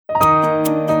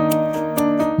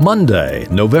Monday,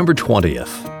 November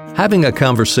 20th. Having a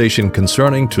conversation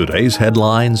concerning today's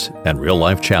headlines and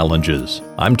real-life challenges.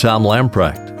 I'm Tom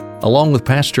Lamprecht, along with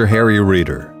Pastor Harry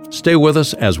Reeder. Stay with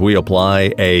us as we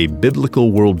apply a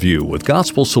biblical worldview with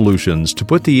gospel solutions to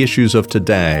put the issues of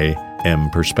today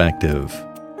in perspective.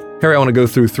 Harry, I want to go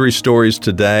through 3 stories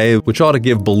today, which ought to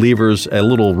give believers a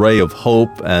little ray of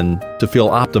hope and to feel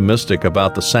optimistic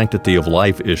about the sanctity of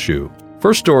life issue.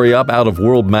 First story up out of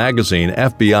World Magazine,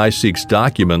 FBI seeks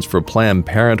documents for Planned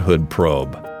Parenthood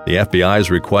probe. The FBI's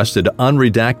requested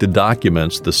unredacted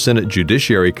documents the Senate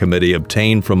Judiciary Committee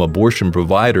obtained from abortion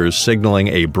providers, signaling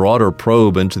a broader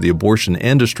probe into the abortion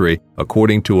industry,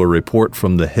 according to a report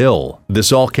from The Hill.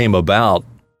 This all came about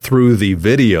through the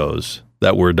videos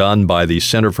that were done by the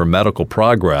Center for Medical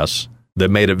Progress that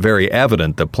made it very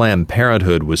evident that Planned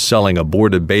Parenthood was selling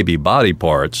aborted baby body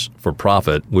parts for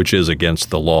profit, which is against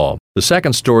the law. The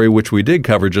second story, which we did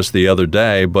cover just the other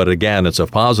day, but again, it's a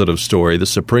positive story. The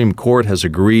Supreme Court has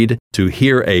agreed to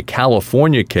hear a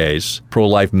California case.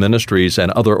 Pro-life ministries and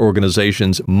other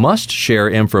organizations must share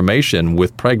information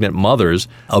with pregnant mothers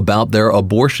about their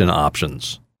abortion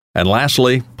options. And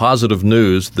lastly, positive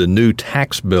news, the new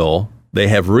tax bill, they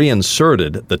have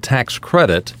reinserted the tax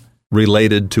credit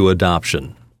related to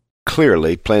adoption.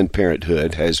 Clearly, Planned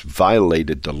Parenthood has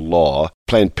violated the law.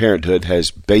 Planned Parenthood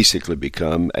has basically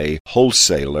become a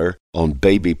wholesaler on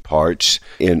baby parts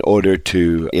in order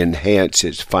to enhance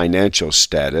its financial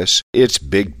status. It's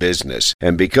big business.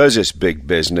 And because it's big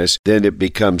business, then it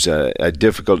becomes a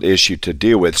difficult issue to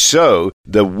deal with. So,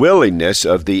 the willingness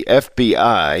of the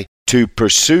FBI to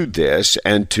pursue this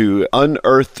and to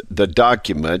unearth the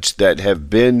documents that have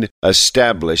been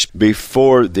established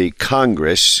before the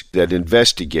Congress that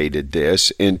investigated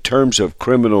this in terms of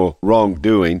criminal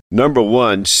wrongdoing, number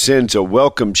one, sends a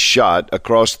welcome shot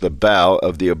across the bow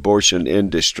of the abortion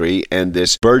industry and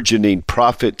this burgeoning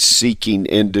profit-seeking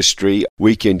industry.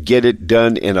 We can get it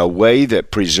done in a way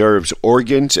that preserves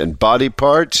organs and body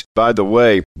parts. By the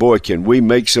way, boy, can we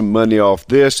make some money off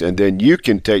this, and then you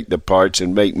can take the parts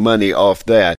and make money off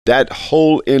that. That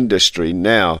whole industry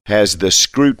now has the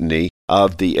scrutiny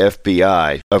of the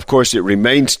FBI. Of course, it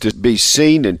remains to be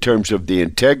seen in terms of the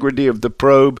integrity of the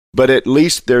probe, but at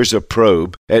least there's a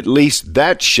probe. At least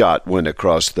that shot went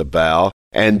across the bow.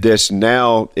 And this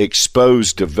now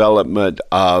exposed development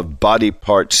of body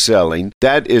part selling,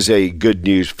 that is a good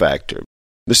news factor.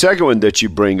 The second one that you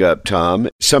bring up, Tom,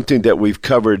 something that we've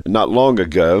covered not long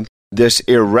ago, this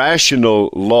irrational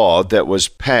law that was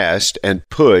passed and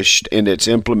pushed in its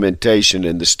implementation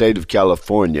in the state of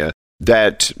California,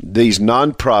 that these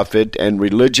nonprofit and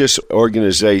religious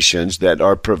organizations that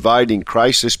are providing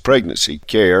crisis pregnancy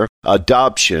care,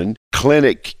 adoption,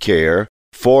 clinic care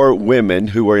for women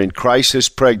who are in crisis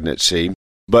pregnancy,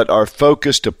 but are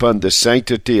focused upon the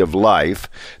sanctity of life,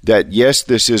 that yes,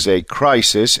 this is a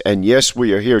crisis, and yes,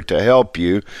 we are here to help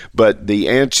you, but the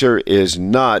answer is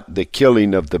not the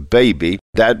killing of the baby.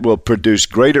 That will produce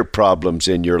greater problems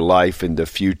in your life in the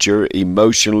future,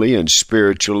 emotionally and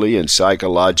spiritually and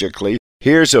psychologically.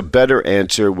 Here's a better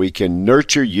answer. We can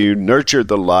nurture you, nurture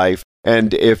the life,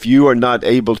 and if you are not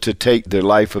able to take the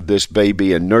life of this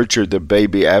baby and nurture the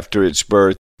baby after its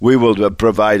birth, we will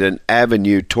provide an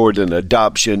avenue toward an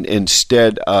adoption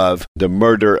instead of the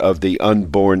murder of the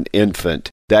unborn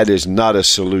infant. That is not a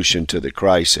solution to the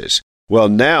crisis. Well,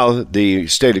 now the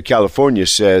state of California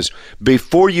says,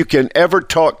 before you can ever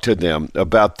talk to them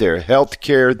about their health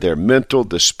care, their mental,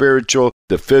 the spiritual,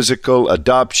 the physical,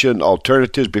 adoption,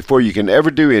 alternatives, before you can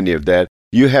ever do any of that,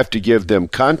 you have to give them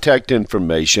contact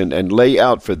information and lay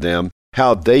out for them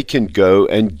how they can go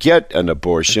and get an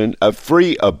abortion, a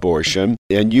free abortion,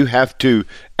 and you have to,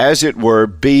 as it were,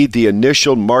 be the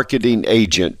initial marketing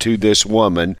agent to this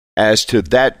woman as to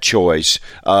that choice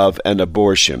of an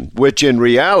abortion, which in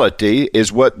reality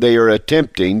is what they are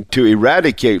attempting to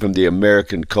eradicate from the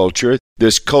American culture,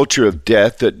 this culture of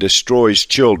death that destroys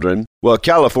children. Well,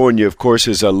 California, of course,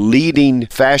 is a leading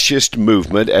fascist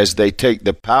movement as they take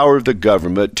the power of the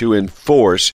government to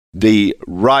enforce the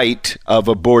right of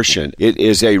abortion. It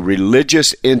is a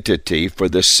religious entity for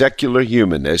the secular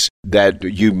humanists that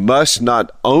you must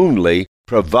not only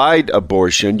provide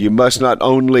abortion, you must not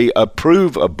only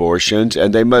approve abortions,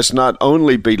 and they must not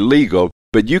only be legal,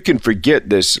 but you can forget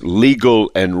this legal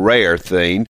and rare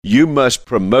thing. You must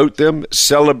promote them,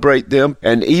 celebrate them,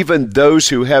 and even those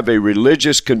who have a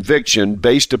religious conviction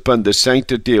based upon the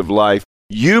sanctity of life,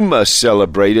 you must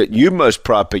celebrate it, you must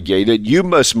propagate it, you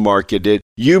must market it,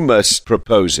 you must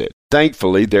propose it.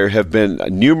 Thankfully, there have been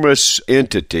numerous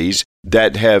entities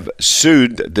that have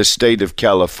sued the state of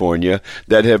California,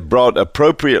 that have brought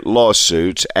appropriate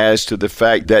lawsuits as to the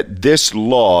fact that this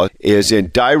law is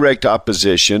in direct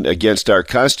opposition against our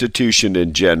Constitution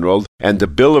in general, and the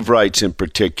Bill of Rights in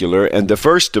particular, and the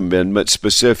First Amendment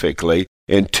specifically,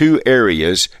 in two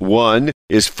areas. One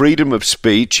is freedom of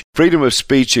speech. Freedom of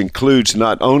speech includes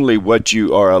not only what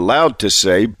you are allowed to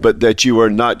say, but that you are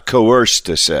not coerced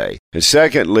to say. And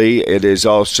secondly, it is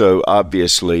also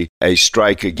obviously a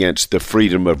strike against the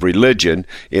freedom of religion,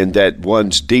 in that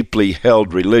one's deeply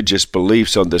held religious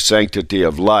beliefs on the sanctity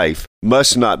of life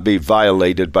must not be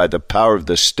violated by the power of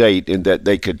the state, in that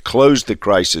they could close the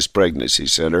crisis pregnancy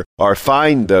center or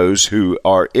fine those who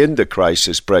are in the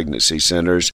crisis pregnancy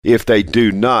centers if they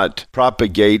do not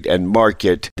propagate and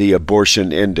market the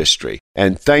abortion industry.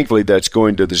 And thankfully, that's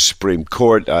going to the Supreme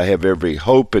Court. I have every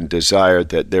hope and desire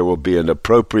that there will be an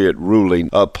appropriate ruling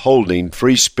upholding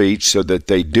free speech so that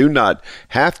they do not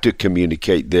have to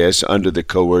communicate this under the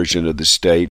coercion of the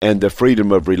state. And the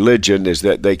freedom of religion is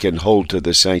that they can hold to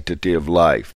the sanctity of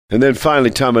life. And then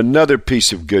finally, Tom, another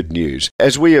piece of good news.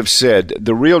 As we have said,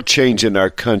 the real change in our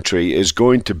country is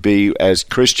going to be as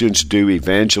Christians do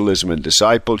evangelism and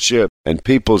discipleship, and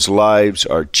people's lives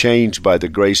are changed by the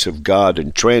grace of God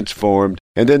and transformed.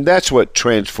 And then that's what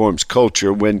transforms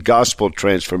culture, when gospel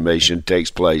transformation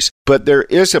takes place. But there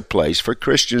is a place for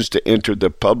Christians to enter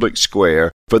the public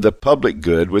square for the public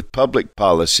good with public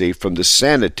policy from the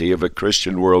sanity of a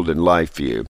Christian world and life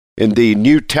view. In the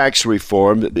new tax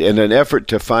reform, in an effort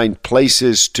to find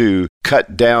places to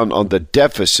cut down on the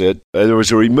deficit, there was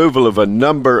a removal of a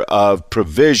number of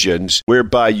provisions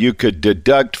whereby you could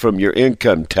deduct from your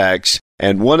income tax,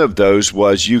 and one of those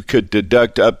was you could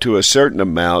deduct up to a certain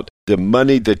amount the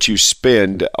money that you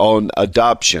spend on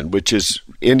adoption, which is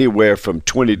anywhere from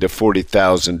 $20,000 to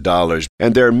 $40,000.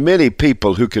 And there are many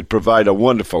people who could provide a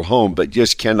wonderful home but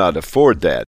just cannot afford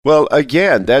that. Well,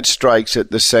 again, that strikes at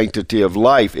the sanctity of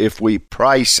life if we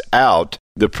price out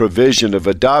the provision of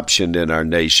adoption in our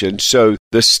nation. So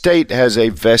the state has a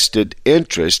vested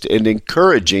interest in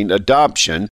encouraging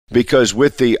adoption, because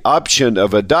with the option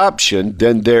of adoption,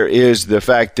 then there is the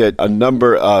fact that a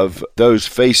number of those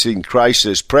facing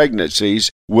crisis pregnancies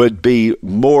would be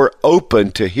more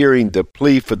open to hearing the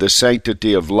plea for the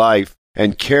sanctity of life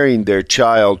and carrying their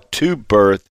child to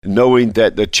birth, knowing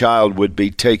that the child would be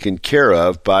taken care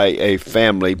of by a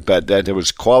family, but that it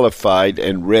was qualified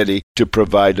and ready to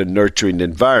provide a nurturing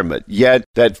environment. Yet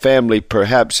that family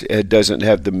perhaps doesn't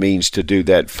have the means to do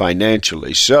that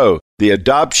financially. So the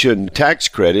adoption tax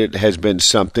credit has been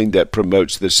something that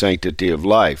promotes the sanctity of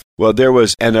life. Well, there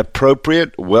was an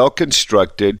appropriate,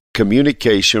 well-constructed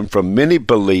communication from many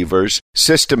believers,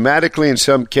 systematically in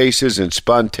some cases and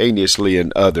spontaneously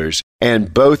in others.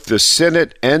 And both the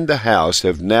Senate and the House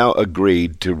have now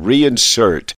agreed to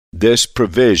reinsert this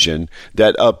provision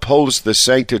that upholds the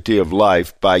sanctity of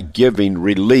life by giving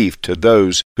relief to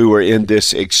those who are in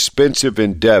this expensive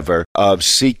endeavor of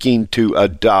seeking to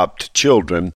adopt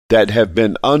children that have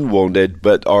been unwanted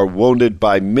but are wanted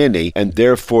by many, and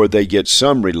therefore they get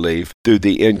some relief through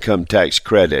the income tax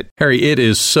credit. Harry, it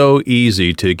is so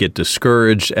easy to get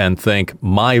discouraged and think,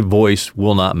 my voice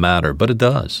will not matter, but it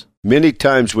does. Many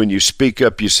times when you speak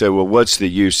up, you say, well, what's the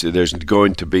use? There's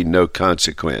going to be no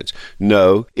consequence.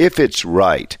 No, if it's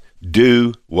right,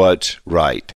 do what's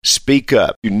right. Speak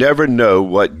up. You never know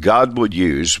what God will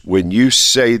use when you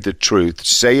say the truth,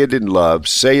 say it in love,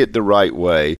 say it the right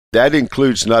way. That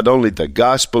includes not only the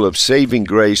gospel of saving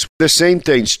grace, the same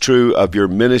thing's true of your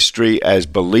ministry as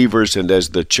believers and as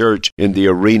the church in the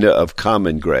arena of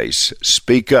common grace.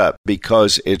 Speak up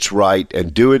because it's right,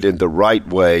 and do it in the right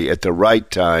way at the right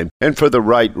time and for the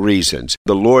right reasons.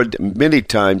 The Lord many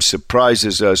times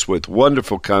surprises us with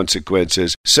wonderful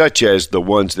consequences, such as the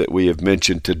ones that we have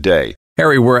mentioned today.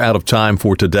 Harry, we're out of time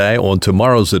for today. On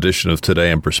tomorrow's edition of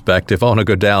Today in Perspective, I want to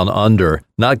go down under.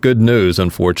 Not good news,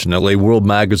 unfortunately. World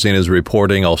Magazine is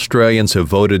reporting Australians have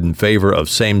voted in favor of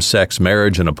same-sex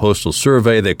marriage in a postal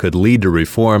survey that could lead to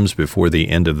reforms before the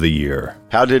end of the year.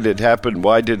 How did it happen?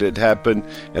 Why did it happen?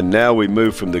 And now we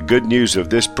move from the good news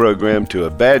of this program to a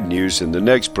bad news in the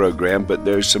next program, but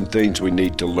there's some things we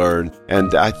need to learn,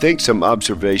 and I think some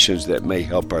observations that may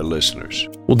help our listeners.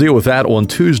 We'll deal with that on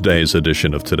Tuesday's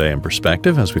edition of Today in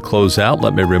Perspective. As we close out,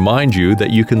 let me remind you that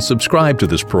you can subscribe to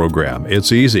this program.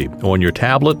 It's easy. On your tablet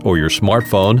tablet or your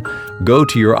smartphone, go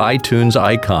to your iTunes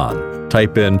icon.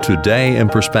 Type in Today in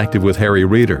Perspective with Harry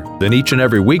Reeder. Then each and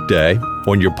every weekday,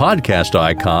 on your podcast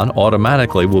icon,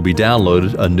 automatically will be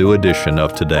downloaded a new edition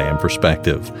of Today in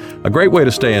Perspective. A great way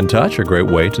to stay in touch, a great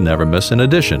way to never miss an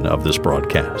edition of this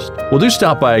broadcast. Well, do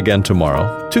stop by again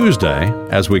tomorrow, Tuesday,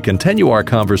 as we continue our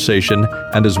conversation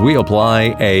and as we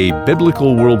apply a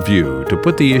biblical worldview to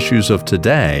put the issues of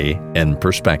today in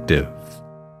perspective.